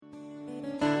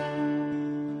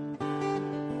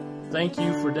Thank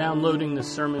you for downloading this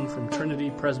sermon from Trinity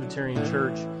Presbyterian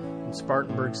Church in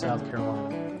Spartanburg, South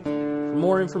Carolina. For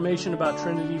more information about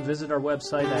Trinity, visit our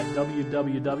website at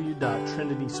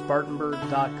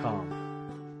www.trinityspartanburg.com.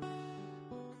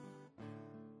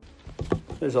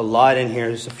 There's a lot in here.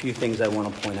 There's a few things I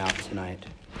want to point out tonight.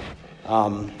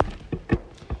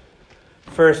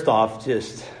 First off, I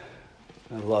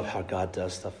love how God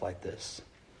does stuff like this.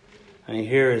 I mean,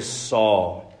 here is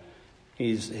Saul.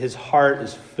 His heart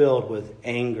is filled with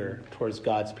anger towards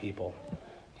God's people.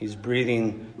 He's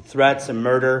breathing threats and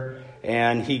murder,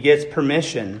 and he gets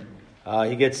permission.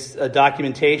 He gets a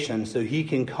documentation so he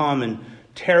can come and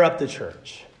tear up the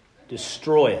church,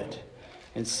 destroy it.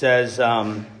 It says,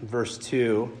 verse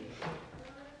 2,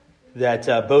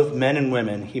 that both men and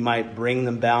women, he might bring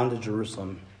them bound to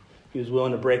Jerusalem. He was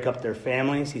willing to break up their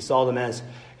families. He saw them as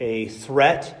a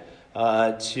threat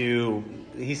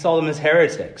he saw them as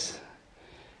heretics.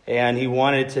 And he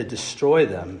wanted to destroy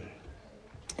them.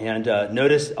 And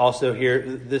notice also here,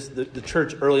 the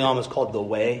church early on was called the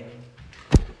Way.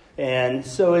 And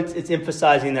so it's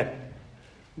emphasizing that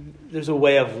there's a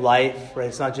way of life, right?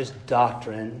 It's not just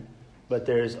doctrine, but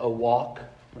there's a walk.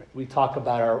 Right? We talk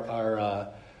about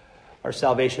our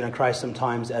salvation in Christ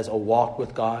sometimes as a walk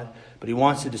with God, but he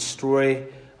wants to destroy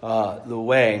the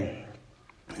way.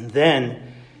 And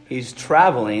then he's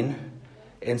traveling,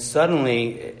 and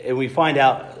suddenly, and we find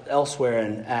out elsewhere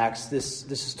in Acts, this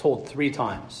is told 3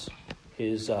 times.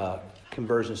 His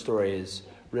conversion story is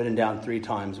written down 3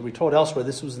 times. We're told elsewhere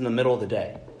this was in the middle of the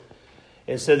day.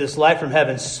 And so this light from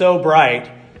heaven is so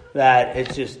bright that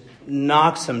it just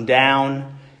knocks him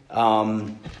down.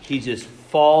 He just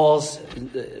falls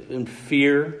in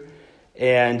fear,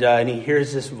 and he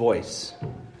hears this voice,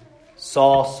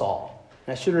 Saul, Saul.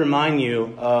 And I should remind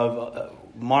you of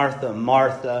Martha,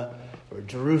 Martha, or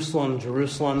Jerusalem,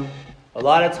 Jerusalem. A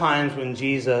lot of times when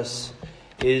Jesus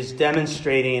is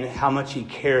demonstrating how much he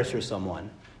cares for someone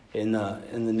in the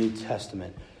New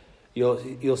Testament,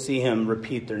 you'll see him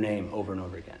repeat their name over and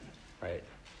over again, right?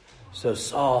 So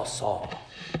Saul, Saul.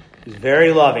 He's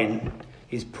very loving.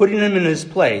 He's putting him in his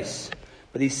place,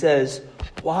 but he says,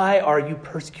 "Why are you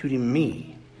persecuting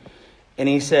me?" And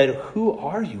he said, "Who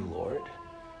are you, Lord?"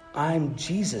 "I'm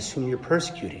Jesus whom you're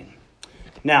persecuting."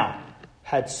 Now,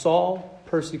 had Saul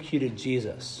persecuted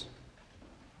Jesus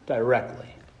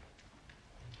directly,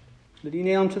 did he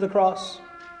nail him to the cross?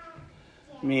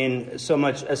 I mean, so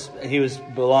much as he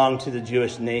belonged to the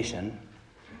Jewish nation.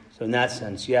 So in that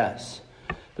sense, yes.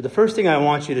 But the first thing I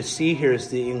want you to see here is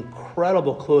the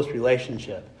incredible close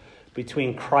relationship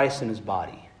between Christ and his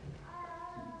body.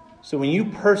 So when you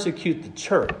persecute the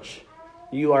church,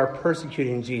 you are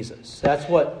persecuting Jesus. That's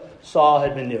what Saul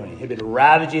had been doing. He'd been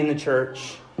ravaging the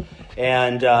church.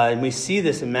 And we see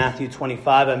this in Matthew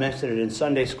 25. I mentioned it in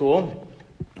Sunday school.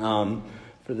 For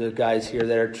the guys here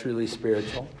that are truly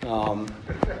spiritual. No,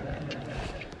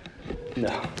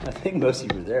 I think most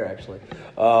of you were there, actually.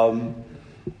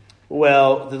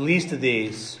 Well, the least of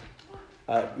these,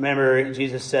 remember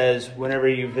Jesus says, whenever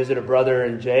you visit a brother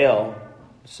in jail,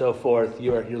 so forth,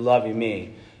 you're loving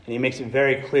me. And he makes it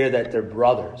very clear that they're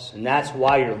brothers. And that's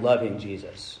why you're loving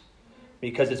Jesus.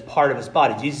 Because it's part of his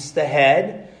body. Jesus is the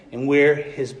head, and we're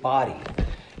his body.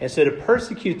 And so to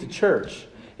persecute the church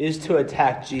is to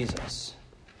attack Jesus.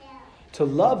 To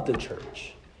love the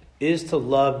church is to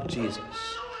love Jesus.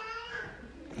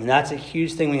 And that's a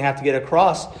huge thing we have to get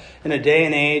across in a day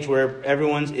and age where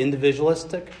everyone's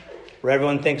individualistic, where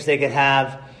everyone thinks they can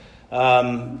have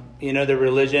their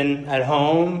religion at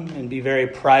home and be very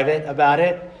private about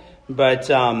it. But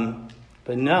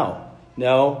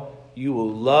no, you will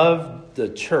love the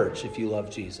church if you love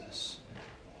Jesus.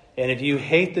 And if you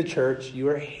hate the church, you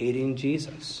are hating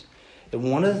Jesus.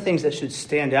 And one of the things that should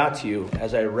stand out to you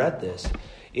as I read this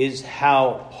is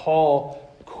how Paul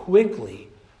quickly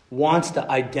wants to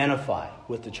identify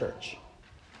with the church.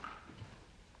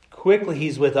 Quickly,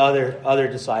 he's with other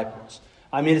disciples.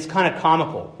 I mean, it's kind of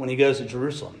comical when he goes to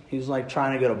Jerusalem. He's like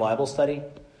trying to go to Bible study.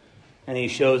 And he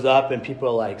shows up and people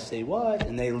are like, "Say what?"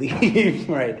 And they leave,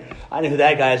 right? I know who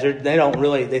that guy is.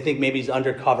 They think maybe he's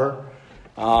undercover.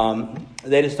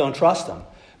 They just don't trust him.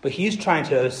 But he's trying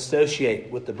to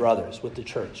associate with the brothers, with the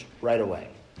church, right away.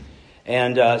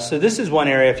 And so this is one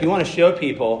area, if you want to show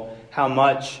people how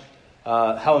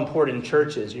important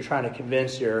church is, you're trying to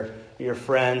convince your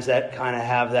friends that kind of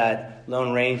have that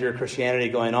Lone Ranger Christianity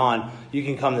going on, you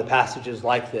can come to passages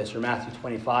like this, or Matthew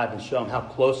 25, and show them how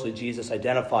closely Jesus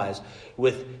identifies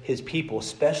with his people,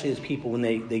 especially his people when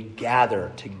they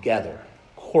gather together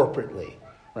corporately,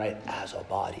 right, as a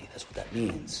body. That's what that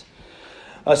means.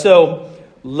 So,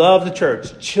 love the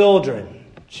church. Children.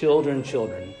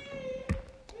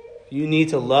 You need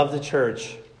to love the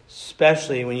church,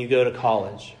 especially when you go to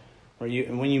college or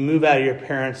when you move out of your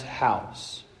parents'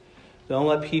 house. Don't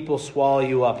let people swallow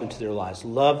you up into their lives.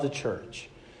 Love the church.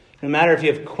 No matter if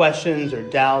you have questions or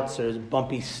doubts or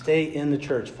bumpy, stay in the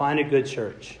church. Find a good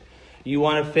church. You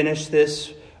want to finish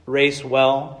this race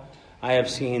well? I have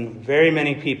seen very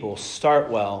many people start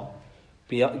well,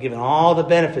 be given all the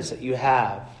benefits that you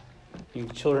have. Your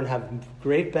children have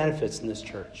great benefits in this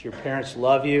church. Your parents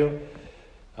love you.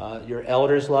 Your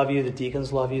elders love you. The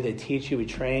deacons love you. They teach you. We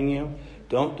train you.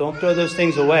 Don't throw those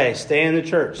things away. Stay in the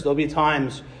church. There'll be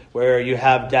times where you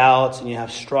have doubts and you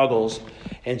have struggles,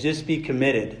 and just be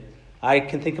committed. I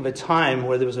can think of a time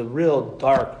where there was a real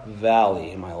dark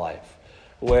valley in my life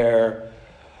where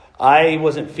I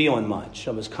wasn't feeling much.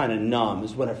 I was kind of numb. It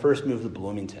was when I first moved to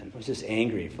Bloomington. I was just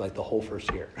angry for like the whole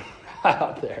first year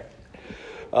out there.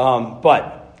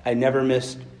 But I never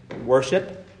missed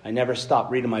worship. I never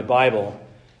stopped reading my Bible.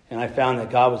 And I found that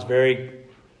God was very,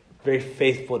 very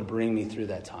faithful to bring me through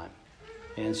that time.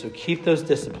 And so keep those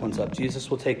disciplines up. Jesus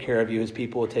will take care of you. His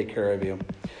people will take care of you.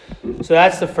 So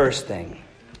that's the first thing.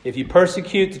 If you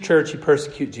persecute the church, you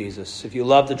persecute Jesus. If you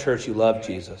love the church, you love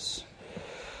Jesus.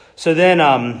 So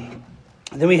then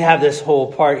we have this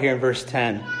whole part here in verse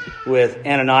 10 with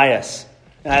Ananias.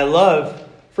 And I love,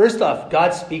 first off,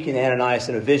 God speaking to Ananias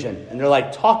in a vision. And they're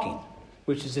like talking,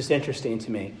 which is just interesting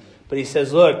to me. But he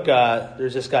says, look,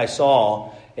 there's this guy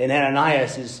Saul, and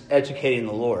Ananias is educating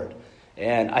the Lord.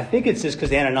 And I think it's just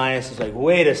because Ananias is like,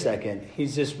 wait a second.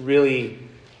 He's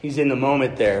in the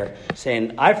moment there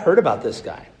saying, I've heard about this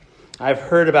guy. I've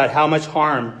heard about how much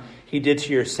harm he did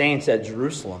to your saints at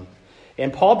Jerusalem.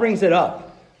 And Paul brings it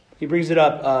up. He brings it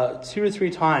up 2 or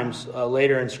 3 times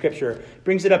later in Scripture. He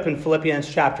brings it up in Philippians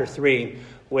chapter 3,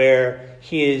 where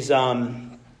he's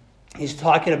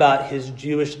talking about his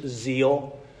Jewish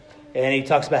zeal. And he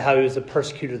talks about how he was a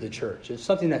persecutor of the church. It's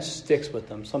something that sticks with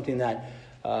him, something that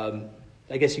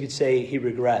I guess you could say he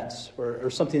regrets, or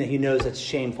something that he knows that's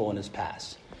shameful in his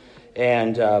past.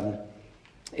 And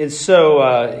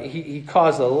so he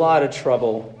caused a lot of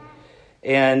trouble.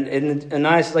 And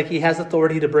Ananias, like, he has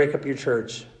authority to break up your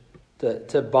church,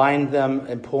 to bind them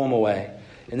and pull them away.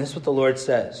 And this is what the Lord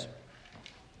says.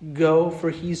 Go, for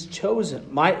he's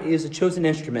chosen. Is a chosen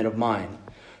instrument of mine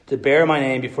to bear my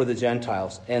name before the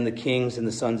Gentiles and the kings and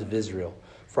the sons of Israel.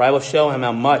 For I will show him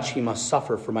how much he must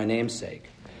suffer for my name's sake.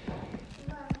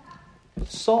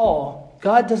 Saul,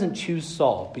 God doesn't choose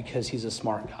Saul because he's a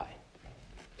smart guy.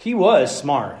 He was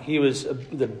smart. He was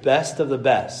the best of the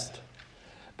best.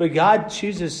 But God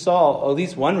chooses Saul, at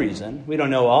least one reason. We don't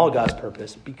know all God's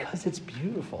purpose, because it's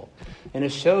beautiful. And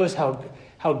it shows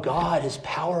how God is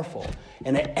powerful.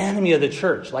 And the enemy of the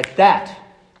church, like that,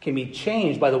 can be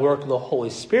changed by the work of the Holy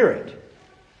Spirit.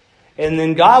 And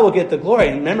then God will get the glory.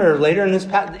 And remember, later in this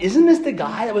passage, isn't this the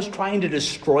guy that was trying to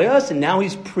destroy us? And now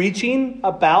he's preaching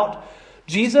about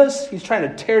Jesus. He's trying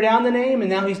to tear down the name. And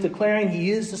now he's declaring he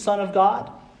is the Son of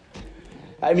God.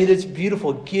 I mean, it's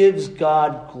beautiful. It gives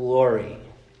God glory.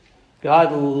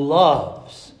 God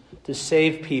loves to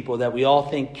save people that we all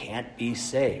think can't be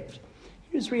saved.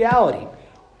 Here's reality.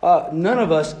 None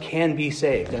of us can be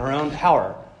saved in our own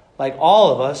power. Like,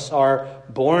 all of us are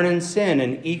born in sin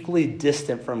and equally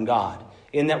distant from God,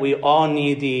 in that we all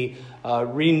need the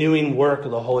renewing work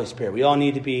of the Holy Spirit. We all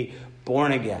need to be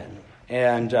born again.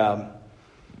 And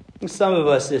some of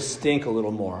us just stink a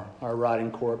little more, our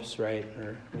rotting corpse, right?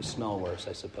 Or we smell worse,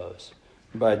 I suppose.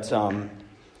 But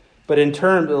in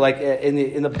terms, like,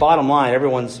 in the bottom line,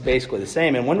 everyone's basically the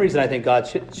same. And one reason I think God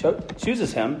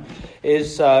chooses him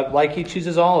is like he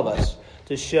chooses all of us,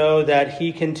 to show that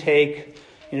he can take.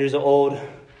 There's an old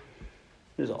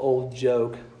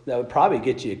joke that would probably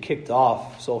get you kicked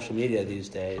off social media these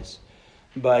days.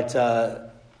 But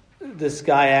this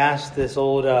guy asked this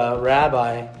old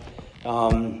rabbi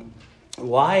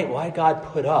why God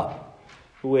put up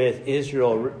with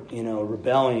Israel,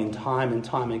 rebelling time and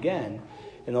time again.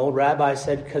 And the old rabbi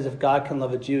said, because if God can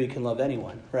love a Jew, he can love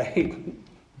anyone, right?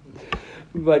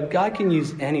 But God can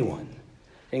use anyone.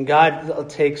 And God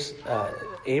takes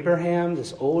Abraham,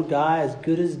 this old guy, as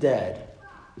good as dead,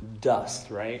 dust,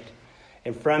 right?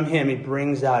 And from him, he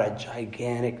brings out a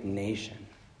gigantic nation.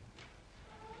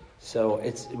 So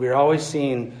we're always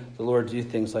seeing the Lord do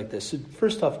things like this. So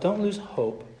first off, don't lose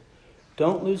hope.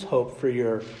 Don't lose hope for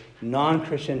your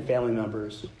non-Christian family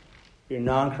members, your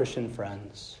non-Christian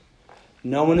friends.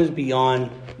 No one is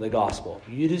beyond the gospel.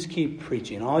 You just keep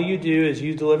preaching. All you do is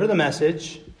you deliver the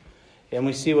message, and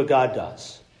we see what God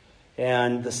does.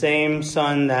 And the same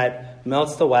sun that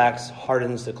melts the wax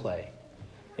hardens the clay.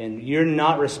 And you're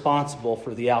not responsible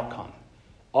for the outcome.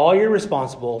 All you're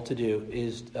responsible to do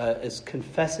is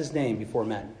confess his name before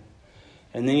men.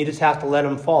 And then you just have to let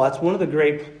him fall. That's one of the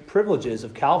great privileges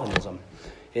of Calvinism.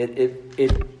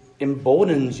 It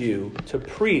emboldens you to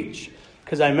preach.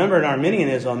 Because I remember in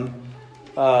Arminianism,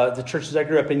 the churches I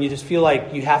grew up in, you just feel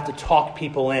like you have to talk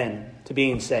people in to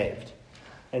being saved.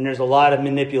 And there's a lot of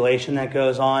manipulation that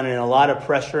goes on and a lot of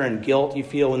pressure and guilt you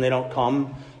feel when they don't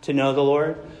come to know the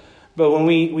Lord. But when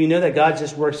we know that God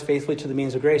just works faithfully to the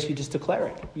means of grace, you just declare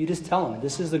it. You just tell them,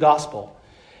 this is the gospel.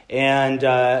 And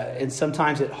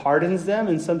sometimes it hardens them,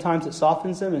 and sometimes it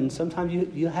softens them, and sometimes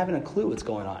you haven't a clue what's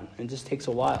going on. It just takes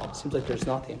a while. It seems like there's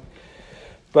nothing.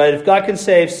 But if God can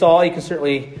save Saul, he can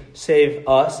certainly save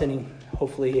us, and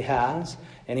hopefully he has,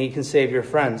 and he can save your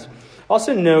friends.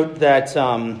 Also note that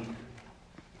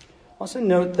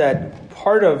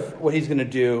part of what he's going to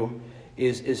do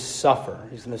is suffer.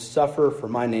 He's going to suffer for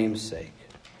my name's sake.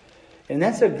 And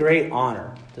that's a great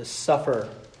honor, to suffer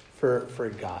for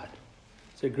God.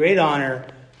 It's a great honor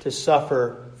to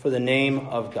suffer for the name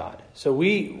of God. So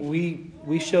we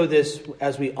show this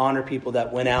as we honor people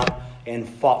that went out and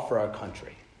fought for our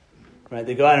country. Right?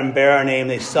 They go out and bear our name.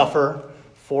 They suffer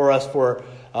for us, for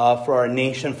our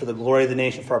nation, for the glory of the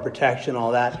nation, for our protection,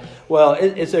 all that. Well,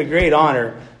 it's a great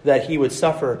honor that he would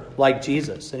suffer like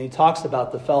Jesus. And he talks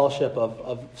about the fellowship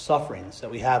of sufferings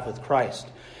that we have with Christ.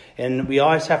 And we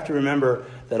always have to remember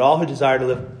that all who desire to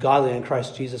live godly in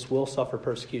Christ Jesus will suffer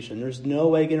persecution. There's no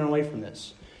way getting away from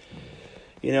this.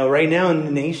 You know, right now in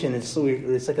the nation, it's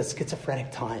like a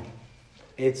schizophrenic time.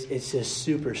 It's just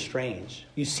super strange.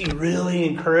 You see really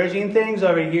encouraging things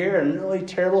over here and really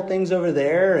terrible things over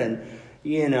there. And,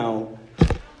 you know,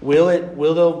 will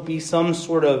there be some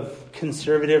sort of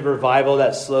conservative revival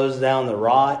that slows down the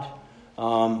rot?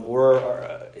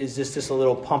 Or is this just a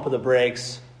little pump of the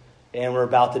brakes and we're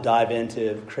about to dive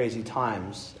into crazy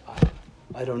times?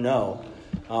 I don't know.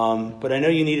 But I know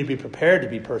you need to be prepared to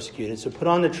be persecuted. So put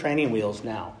on the training wheels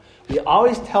now. We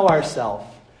always tell ourselves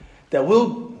that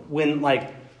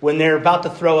when they're about to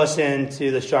throw us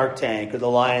into the Shark Tank or the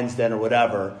Lion's Den or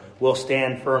whatever, we'll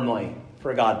stand firmly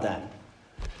for God then.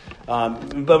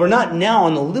 But we're not now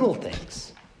on the little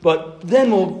things. But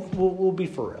then we'll be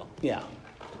for real. Yeah,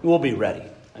 we'll be ready.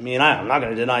 I mean, I'm not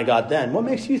going to deny God then. What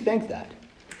makes you think that?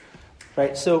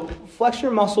 Right? So flex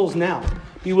your muscles now.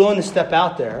 Be willing to step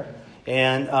out there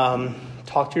and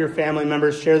talk to your family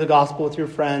members. Share the gospel with your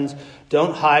friends.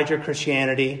 Don't hide your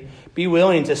Christianity. Be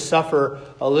willing to suffer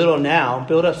a little now.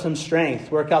 Build up some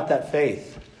strength. Work out that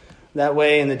faith. That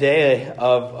way, in the day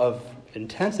of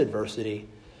intense adversity,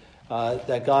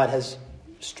 that God has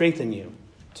strengthened you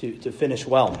to finish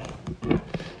well.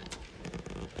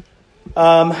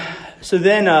 So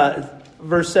then,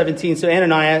 verse 17. So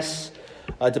Ananias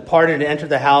departed and entered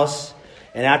the house,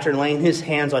 and after laying his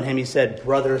hands on him, he said,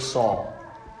 "Brother Saul."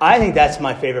 I think that's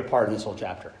my favorite part in this whole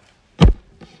chapter.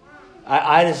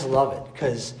 I just love it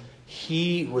because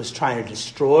he was trying to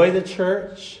destroy the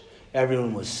church.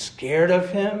 Everyone was scared of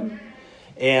him.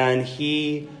 And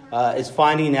he is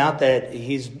finding out that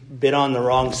he's been on the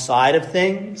wrong side of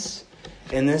things.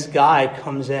 And this guy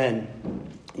comes in.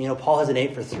 You know, Paul hasn't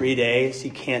ate for 3 days. He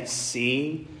can't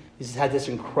see. He's had this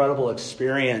incredible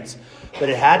experience. But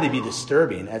it had to be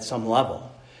disturbing at some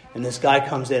level. And this guy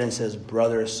comes in and says,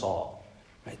 "Brother Saul."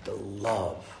 Right? The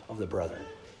love of the brethren.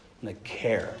 And the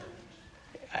care.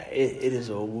 It is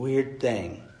a weird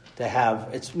thing to have.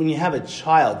 It's when you have a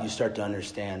child, you start to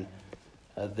understand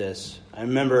this. I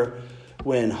remember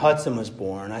when Hudson was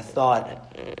born, I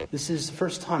thought, this is the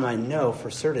first time I know for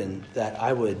certain that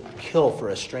I would kill for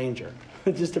a stranger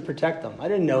just to protect them. I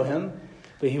didn't know him,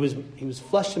 but he was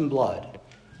flesh and blood.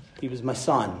 He was my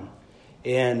son.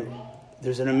 And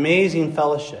there's an amazing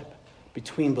fellowship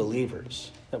between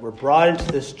believers that we're brought into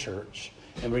this church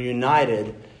and we're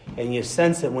united. And you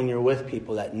sense it when you're with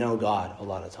people that know God a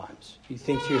lot of times. You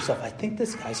think to yourself, I think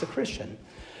this guy's a Christian.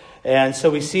 And so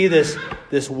we see this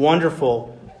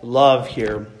wonderful love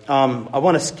here. I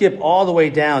want to skip all the way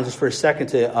down just for a second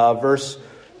to verse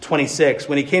 26.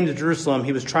 When he came to Jerusalem,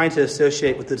 he was trying to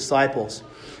associate with the disciples.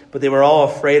 But they were all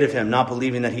afraid of him, not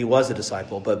believing that he was a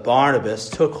disciple. But Barnabas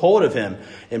took hold of him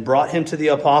and brought him to the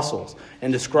apostles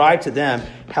and described to them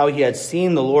how he had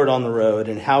seen the Lord on the road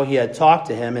and how he had talked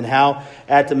to him and how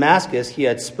at Damascus he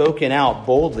had spoken out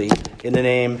boldly in the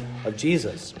name of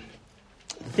Jesus.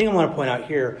 The thing I want to point out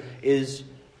here is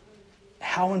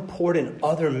how important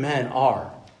other men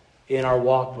are in our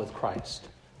walk with Christ.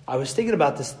 I was thinking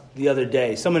about this the other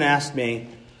day. Someone asked me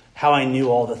how I knew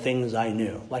all the things I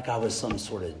knew, like I was some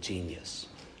sort of genius.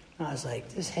 And I was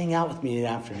like, just hang out with me in the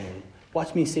afternoon.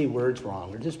 Watch me say words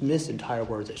wrong or just miss entire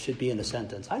words that should be in a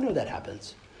sentence. I know that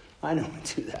happens. I know I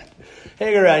do that.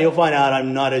 Hang around, you'll find out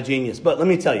I'm not a genius. But let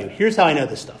me tell you, here's how I know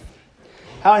this stuff.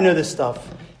 How I know this stuff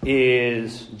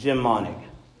is Jim Monig,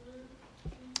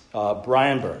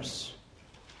 Brian Burse,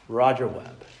 Roger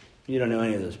Webb. You don't know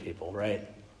any of those people, right?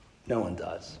 No one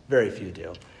does. Very few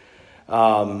do.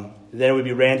 Then it would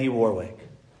be Randy Warwick,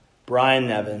 Brian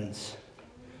Nevins.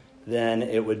 Then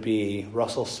it would be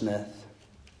Russell Smith,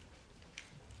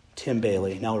 Tim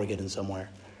Bailey. Now we're getting somewhere.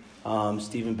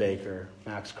 Stephen Baker,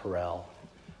 Max Carell,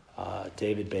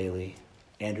 David Bailey,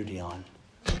 Andrew Dion,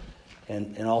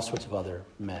 and all sorts of other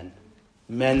men.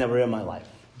 Men that were in my life.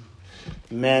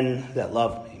 Men that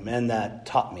loved me. Men that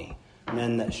taught me.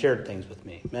 Men that shared things with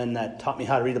me. Men that taught me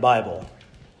how to read the Bible.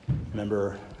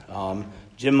 Remember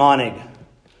Jim Monig.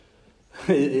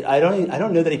 I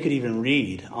don't know that he could even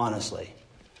read, honestly.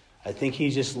 I think he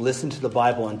just listened to the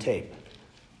Bible on tape.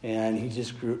 And he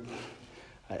just grew.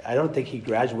 I don't think he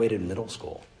graduated middle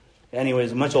school. Anyway,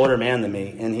 he's a much older man than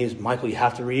me. And he's, Michael, you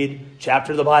have to read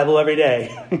chapter of the Bible every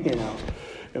day.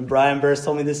 And Brian Burse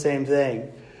told me the same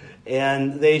thing.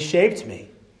 And they shaped me.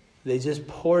 They just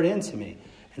poured into me.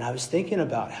 And I was thinking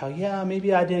about how,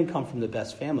 maybe I didn't come from the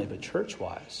best family, but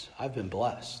church-wise, I've been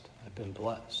blessed.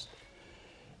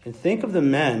 And think of the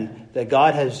men that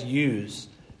God has used,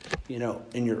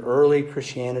 in your early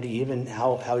Christianity, even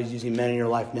how he's using men in your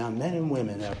life now, men and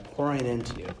women that are pouring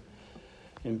into you.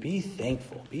 And be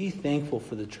thankful. Be thankful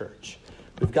for the church.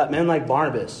 We've got men like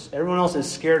Barnabas. Everyone else is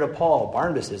scared of Paul.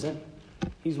 Barnabas isn't.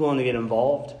 He's willing to get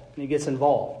involved, and he gets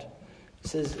involved. He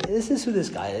says, this is who this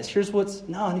guy is. Here's what's...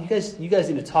 No, you guys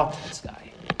need to talk to this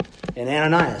guy. And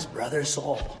Ananias, brother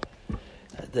Saul.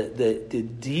 The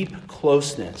deep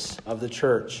closeness of the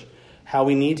church. How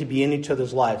we need to be in each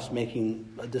other's lives, making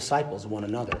disciples of one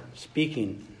another.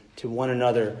 Speaking to one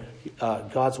another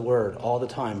God's word all the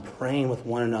time. Praying with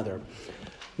one another.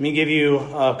 Let me give you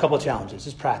a couple of challenges.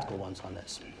 Just practical ones on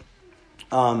this.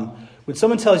 When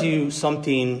someone tells you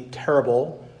something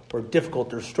terrible or difficult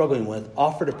they're struggling with,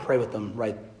 offer to pray with them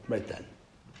right then.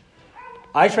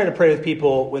 I try to pray with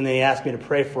people when they ask me to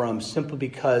pray for them simply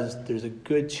because there's a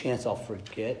good chance I'll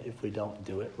forget if we don't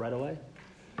do it right away.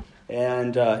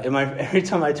 And every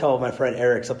time I tell my friend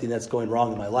Eric something that's going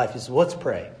wrong in my life, he says, let's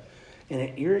pray. And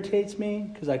it irritates me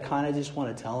because I kind of just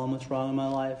want to tell him what's wrong in my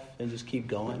life and just keep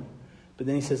going. But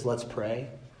then he says, let's pray.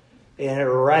 And it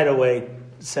right away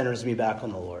centers me back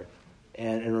on the Lord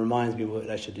and reminds me what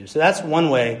I should do. So that's one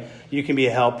way you can be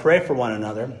a help. Pray for one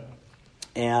another.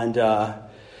 And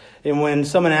when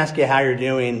someone asks you how you're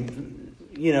doing,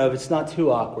 if it's not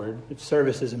too awkward, if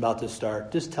service is about to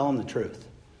start, just tell them the truth.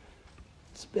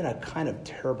 It's been a kind of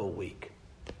terrible week.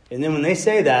 And then when they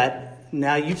say that,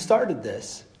 now you've started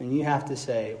this. And you have to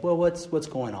say, well, what's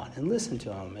going on? And listen to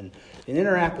them and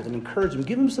interact with them, encourage them,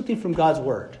 give them something from God's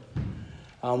word.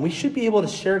 We should be able to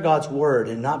share God's word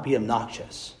and not be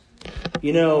obnoxious.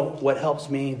 What helps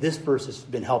me? This verse has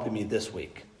been helping me this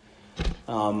week.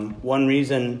 One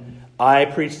reason I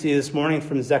preached to you this morning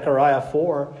from Zechariah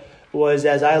 4 was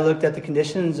as I looked at the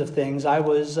conditions of things, I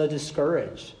was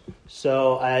discouraged.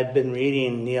 So I had been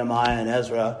reading Nehemiah and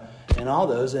Ezra and all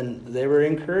those, and they were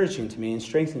encouraging to me and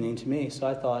strengthening to me. So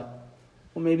I thought,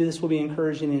 well, maybe this will be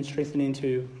encouraging and strengthening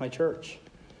to my church.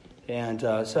 And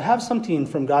so have something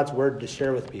from God's word to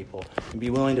share with people and be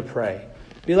willing to pray.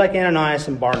 Be like Ananias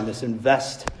and Barnabas,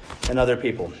 invest in other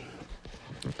people.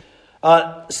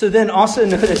 So then also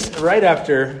notice right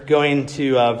after going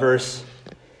to verse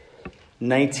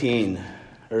 19,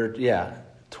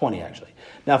 20 actually.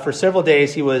 Now for several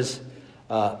days he was,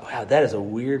 wow, that is a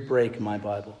weird break in my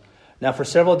Bible. Now for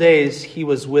several days he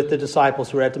was with the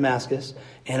disciples who were at Damascus,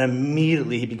 and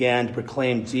immediately he began to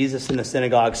proclaim Jesus in the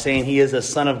synagogue, saying he is the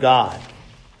Son of God.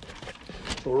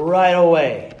 Right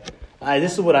away.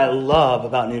 This is what I love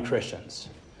about new Christians.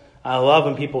 I love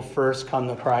when people first come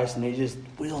to Christ and they just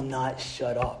will not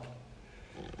shut up.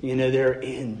 They're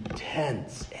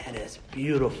intense and it's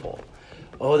beautiful.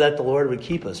 Oh, that the Lord would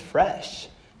keep us fresh,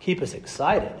 keep us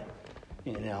excited,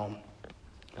 And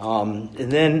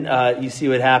then you see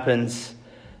what happens,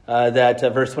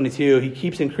 that verse 22, he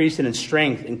keeps increasing in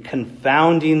strength and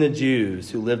confounding the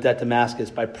Jews who lived at Damascus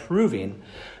by proving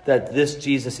that this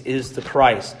Jesus is the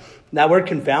Christ. That word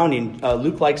confounding,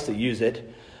 Luke likes to use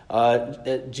it.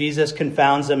 Jesus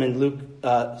confounds them in Luke,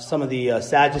 some of the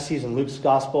Sadducees in Luke's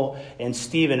gospel, and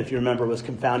Stephen, if you remember, was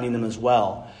confounding them as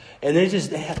well. And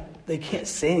they can't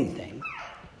say anything.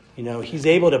 He's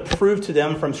able to prove to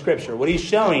them from Scripture. What he's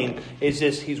showing is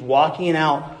just he's walking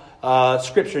out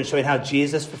Scripture and showing how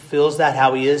Jesus fulfills that,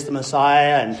 how he is the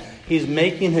Messiah, and he's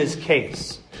making his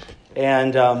case.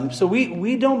 And so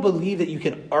we don't believe that you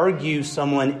can argue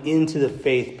someone into the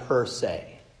faith per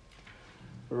se.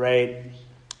 right?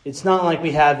 It's not like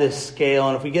we have this scale,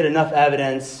 and if we get enough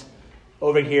evidence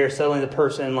over here, suddenly the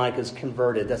person is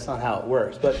converted. That's not how it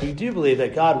works. But we do believe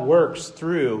that God works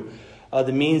through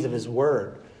the means of his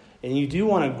word. And you do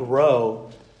want to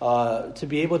grow to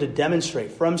be able to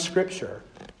demonstrate from Scripture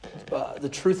the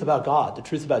truth about God, the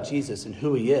truth about Jesus and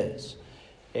who he is.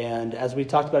 And as we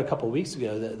talked about a couple of weeks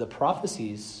ago, the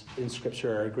prophecies in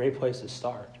Scripture are a great place to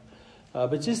start.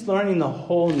 But just learning the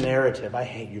whole narrative, I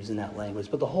hate using that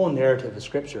language, but the whole narrative of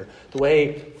Scripture, the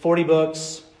way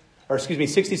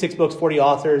 66 books, 40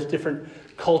 authors, different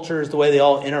cultures, the way they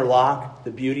all interlock,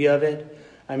 the beauty of it.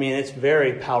 I mean, it's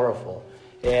very powerful.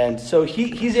 And so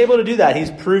he's able to do that.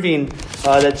 He's proving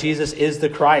that Jesus is the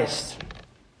Christ.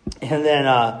 And then,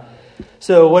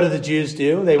 so what do the Jews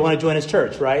do? They want to join his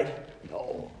church, right?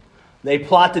 No. They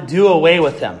plot to do away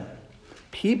with him.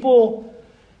 People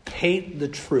hate the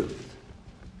truth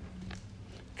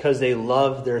because they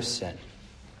love their sin.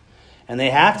 And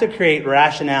they have to create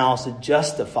rationales to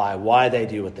justify why they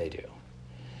do what they do.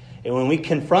 And when we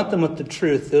confront them with the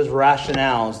truth, those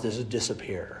rationales just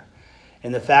disappear.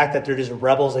 And the fact that they're just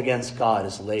rebels against God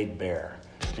is laid bare.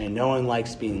 And no one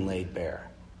likes being laid bare.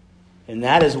 And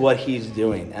that is what he's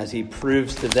doing as he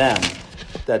proves to them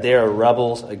that they are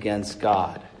rebels against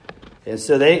God. And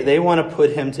so they want to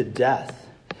put him to death.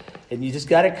 And you just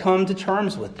got to come to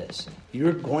terms with this.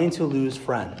 You're going to lose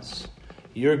friends.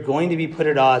 You're going to be put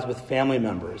at odds with family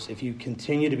members if you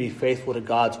continue to be faithful to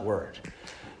God's word.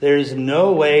 There is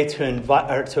no way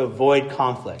to avoid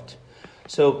conflict.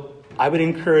 So I would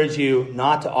encourage you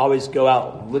not to always go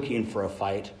out looking for a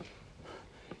fight.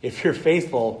 If you're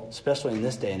faithful, especially in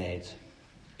this day and age,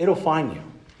 it'll find you.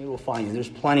 It will find you. There's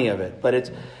plenty of it.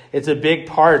 But it's a big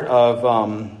part of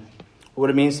what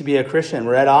it means to be a Christian.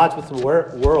 We're at odds with the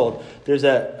world. There's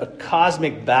a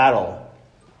cosmic battle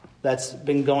that's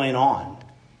been going on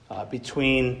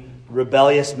between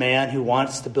rebellious man who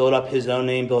wants to build up his own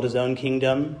name, build his own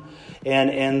kingdom,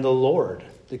 and the Lord,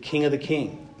 the King of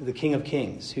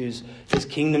Kings, his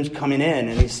kingdom's coming in,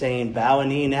 and he's saying, bow a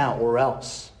knee now or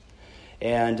else.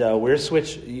 And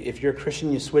if you're a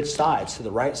Christian, you switch sides to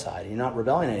the right side. You're not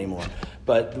rebelling anymore.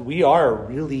 But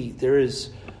there is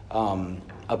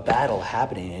a battle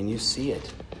happening, and you see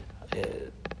it.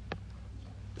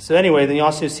 So anyway, then you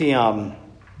also see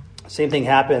same thing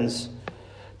happens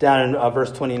down in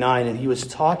verse 29, and he was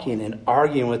talking and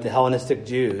arguing with the Hellenistic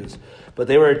Jews, but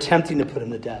they were attempting to put him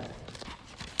to death.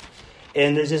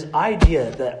 And there's this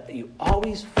idea that you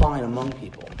always find among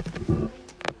people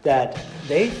that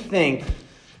they think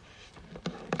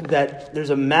that there's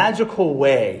a magical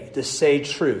way to say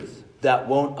truth that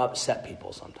won't upset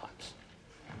people sometimes.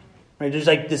 Right? There's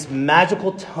like this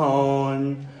magical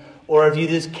tone, or if you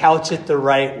just couch it the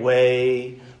right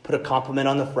way, put a compliment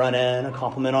on the front end, a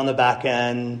compliment on the back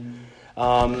end,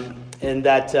 and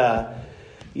that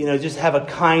just have a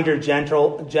kinder,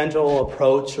 gentle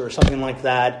approach or something like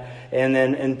that,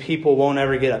 and people won't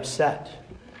ever get upset.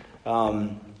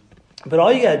 But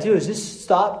all you got to do is just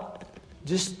stop,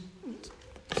 just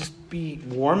be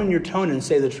warm in your tone and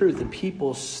say the truth, and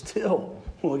people still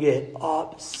will get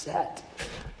upset.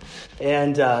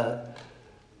 And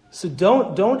so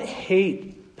don't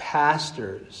hate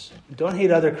pastors. Don't hate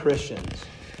other Christians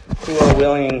who are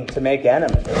willing to make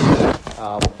enemies.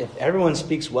 If everyone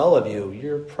speaks well of you,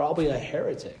 you're probably a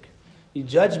heretic. You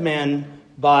judge men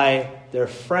by their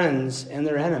friends and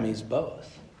their enemies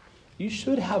both. You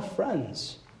should have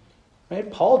friends. Right?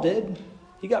 Paul did.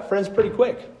 He got friends pretty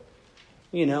quick.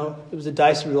 It was a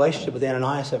dicey relationship with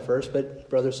Ananias at first, but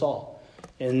Brother Saul.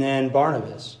 And then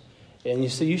Barnabas.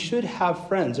 And so you should have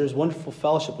friends. There's wonderful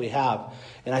fellowship we have.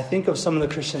 And I think of some of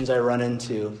the Christians I run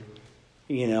into,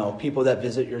 people that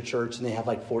visit your church and they have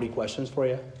like 40 questions for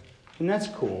you. And that's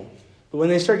cool. But when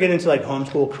they start getting into like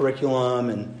homeschool curriculum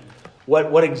and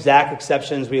what exact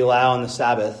exceptions we allow on the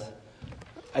Sabbath,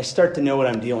 I start to know what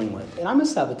I'm dealing with. And I'm a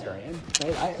Sabbatarian,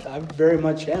 right? I very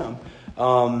much am.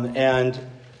 And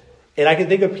I can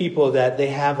think of people that they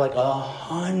have like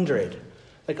 100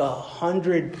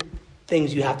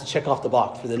 things you have to check off the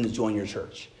box for them to join your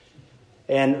church.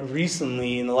 And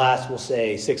recently, in the last, we'll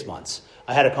say 6 months,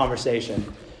 I had a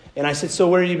conversation. And I said, so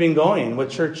where have you been going? What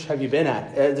church have you been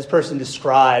at? This person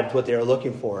described what they were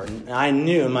looking for. And I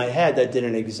knew in my head that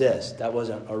didn't exist. That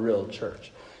wasn't a real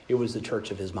church. It was the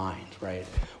church of his mind, right?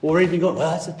 Well, where have you been going?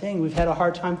 Well, that's the thing. We've had a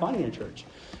hard time finding a church.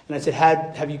 And I said,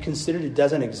 have you considered it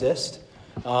doesn't exist?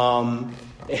 And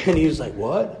he was like,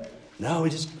 what? No, we're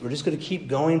just going to keep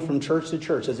going from church to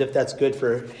church, as if that's good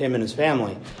for him and his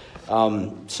family.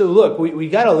 So look, we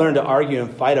got to learn to argue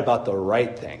and fight about the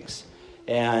right things.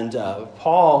 And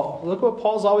Paul, look what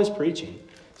Paul's always preaching.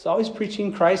 He's always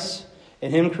preaching Christ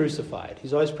and him crucified.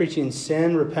 He's always preaching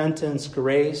sin, repentance,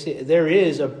 grace. There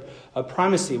is a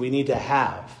primacy we need to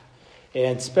have.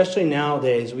 And especially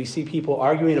nowadays, we see people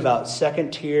arguing about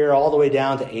second tier all the way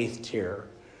down to eighth tier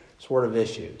sort of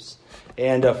issues.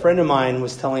 And a friend of mine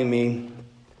was telling me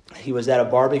he was at a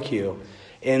barbecue,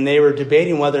 and they were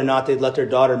debating whether or not they'd let their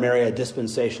daughter marry a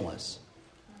dispensationalist.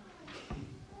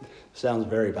 Sounds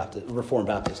very Reformed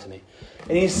Baptist to me.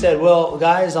 And he said, well,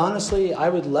 guys, honestly, I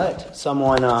would let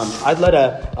someone, I'd let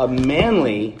a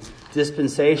manly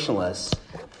dispensationalist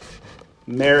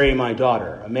marry my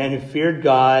daughter. A man who feared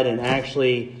God and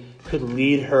actually could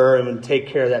lead her and would take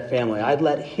care of that family. I'd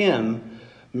let him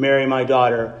marry my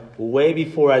daughter way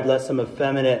before I'd let some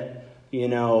effeminate,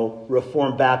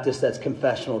 Reformed Baptist that's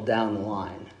confessional down the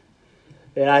line.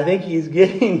 And I think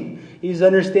he's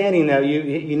understanding that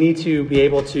you need to be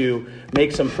able to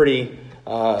make some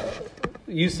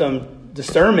use some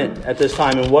discernment at this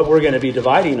time in what we're going to be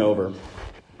dividing over.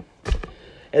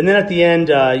 And then at the end,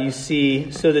 you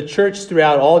see, so the church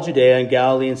throughout all Judea and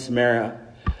Galilee and Samaria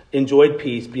enjoyed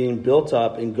peace, being built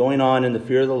up and going on in the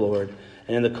fear of the Lord,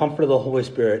 and in the comfort of the Holy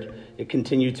Spirit, it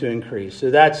continued to increase. So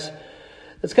that's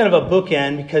kind of a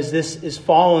bookend, because this is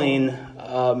following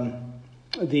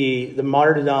the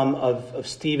martyrdom of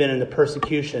Stephen and the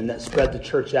persecution that spread the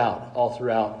church out all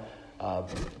throughout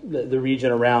the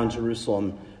region around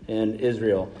Jerusalem and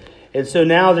Israel. And so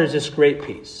now there's this great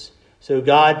peace. So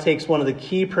God takes one of the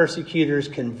key persecutors,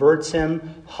 converts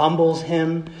him, humbles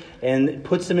him, and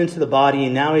puts him into the body.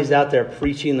 And now he's out there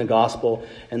preaching the gospel,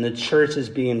 and the church is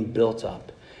being built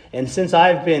up. And since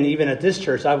I've been even at this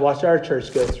church, I've watched our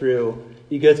church go through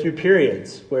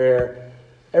periods where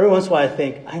every once in a while I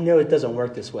think, I know it doesn't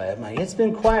work this way. I'm like, it's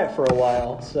been quiet for a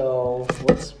while, so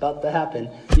what's about to happen?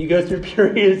 You go through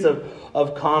periods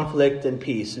of conflict and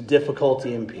peace,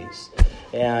 difficulty and peace.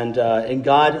 And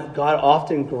God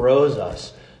often grows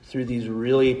us through these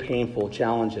really painful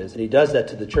challenges. And he does that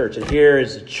to the church. And here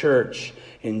is the church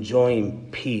enjoying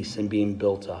peace and being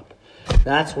built up.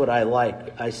 That's what I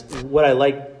like. What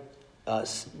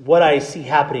I see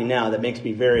happening now that makes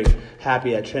me very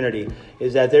happy at Trinity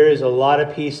is that there is a lot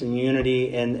of peace and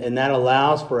unity, and that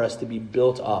allows for us to be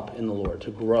built up in the Lord,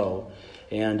 to grow.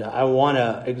 And I want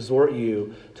to exhort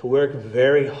you to work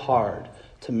very hard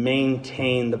to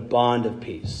maintain the bond of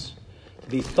peace, to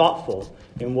be thoughtful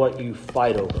in what you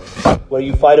fight over. What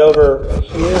you fight over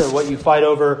here, or what you fight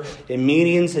over in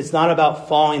meetings, it's not about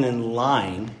falling in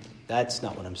line. That's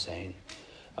not what I'm saying.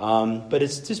 But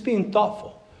it's just being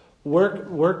thoughtful.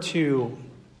 Work to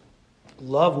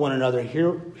love one another, hear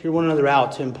one another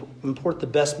out, to import the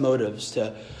best motives,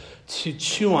 to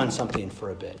chew on something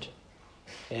for a bit.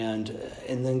 And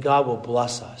then God will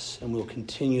bless us, and we'll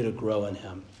continue to grow in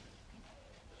him.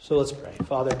 So let's pray.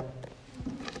 Father,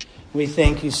 we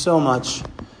thank you so much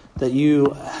that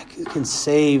you can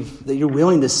save, that you're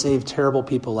willing to save terrible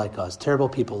people like us, terrible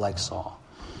people like Saul.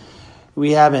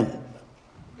 We haven't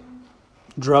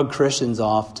drug Christians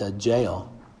off to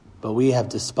jail, but we have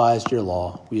despised your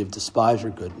law. We have despised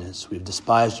your goodness. We have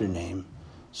despised your name.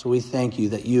 So we thank you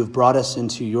that you have brought us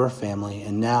into your family,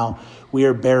 and now we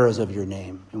are bearers of your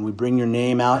name. And we bring your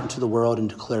name out into the world and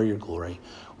declare your glory.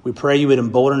 We pray you would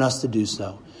embolden us to do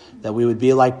so, that we would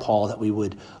be like Paul, that we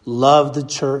would love the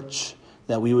church,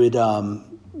 that we would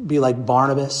be like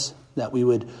Barnabas, that we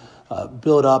would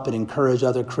build up and encourage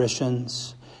other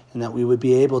Christians, and that we would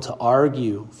be able to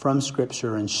argue from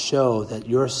Scripture and show that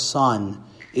your Son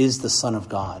is the Son of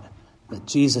God, that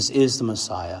Jesus is the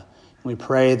Messiah. And we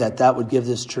pray that would give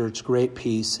this church great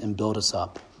peace and build us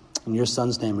up. In your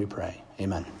Son's name we pray.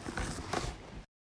 Amen.